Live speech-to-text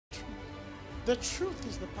The truth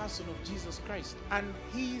is the person of Jesus Christ and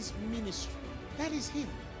his ministry. That is him.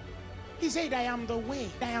 He said, I am the way,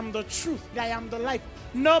 I am the truth, I am the life.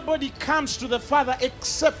 Nobody comes to the Father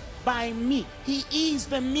except by me. He is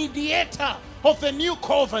the mediator of the new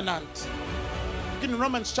covenant. In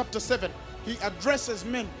Romans chapter 7, he addresses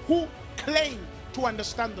men who claim to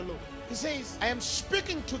understand the law. He says, I am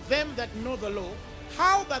speaking to them that know the law,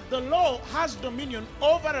 how that the law has dominion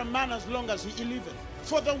over a man as long as he liveth.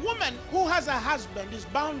 For the woman who has a husband is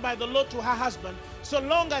bound by the law to her husband so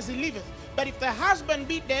long as he liveth. But if the husband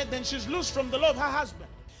be dead, then she's loose from the law of her husband.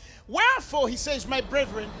 Wherefore, he says, my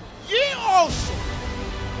brethren, ye also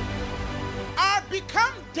are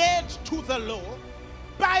become dead to the law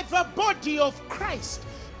by the body of Christ,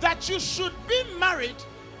 that you should be married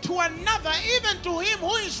to another, even to him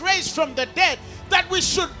who is raised from the dead, that we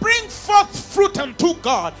should bring forth fruit unto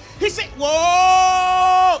God. He said,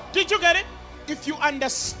 whoa, did you get it? If you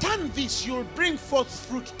understand this, you'll bring forth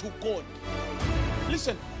fruit to God.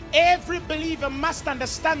 Listen, every believer must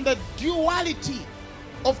understand the duality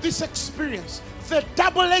of this experience, the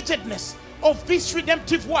double-edgedness of this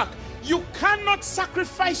redemptive work. You cannot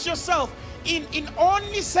sacrifice yourself in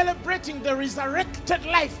only celebrating the resurrected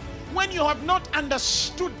life when you have not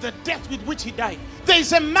understood the death with which he died. There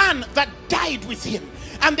is a man that died with him,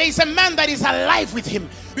 and there is a man that is alive with him,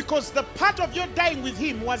 because the part of your dying with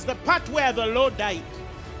him was the part where the Lord died.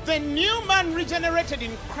 The new man regenerated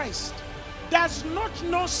in Christ does not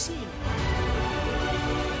know sin.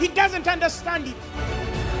 He doesn't understand it.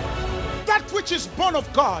 That which is born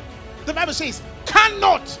of God, the Bible says,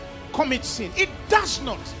 cannot commit sin. It does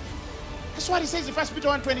not. That's what he says in 1 Peter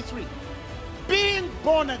 1:23. Being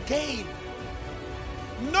born again,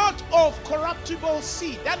 not of corruptible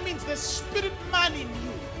seed. That means the spirit man in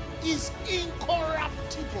you is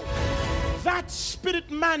incorruptible. That spirit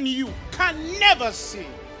man in you can never sin.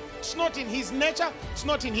 It's not in his nature, it's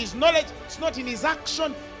not in his knowledge, it's not in his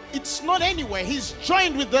action, it's not anywhere. He's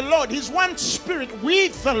joined with the Lord. He's one spirit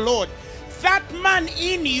with the Lord. That man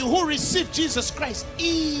in you who received Jesus Christ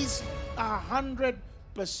is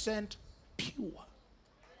 100% pure.